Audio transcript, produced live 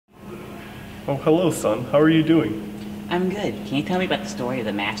Oh, hello, son. How are you doing? I'm good. Can you tell me about the story of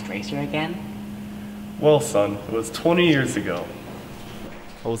the masked racer again? Well, son, it was 20 years ago.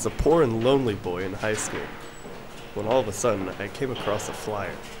 I was a poor and lonely boy in high school, when all of a sudden I came across a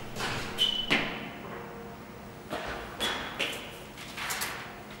flyer.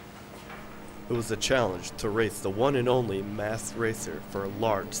 It was a challenge to race the one and only masked racer for a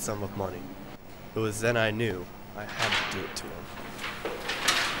large sum of money. It was then I knew I had to do it to him.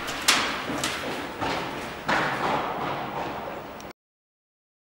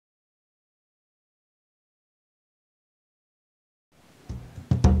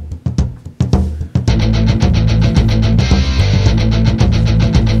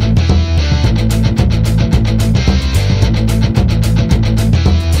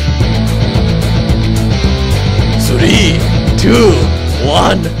 Three, two,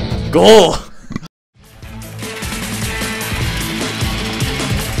 one, go!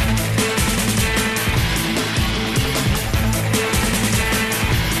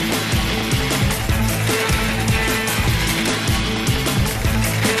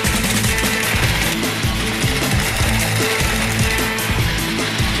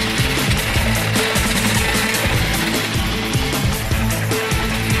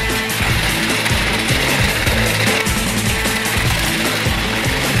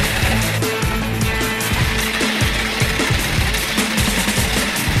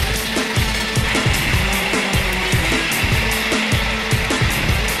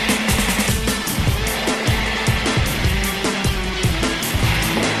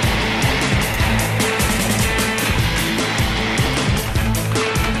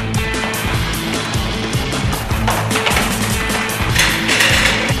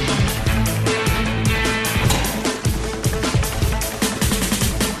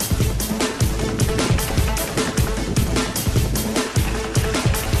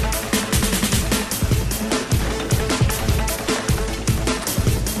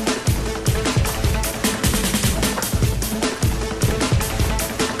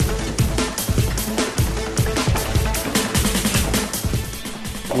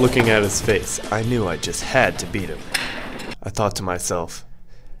 Looking at his face, I knew I just had to beat him. I thought to myself,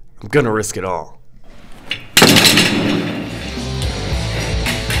 I'm gonna risk it all.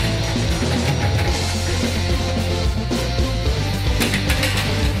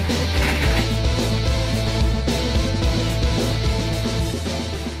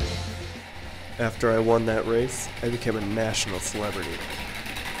 After I won that race, I became a national celebrity.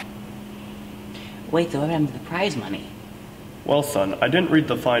 Wait, though, what happened to the prize money? Well, son, I didn't read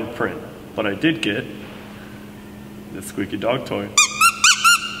the fine print, but I did get this squeaky dog toy.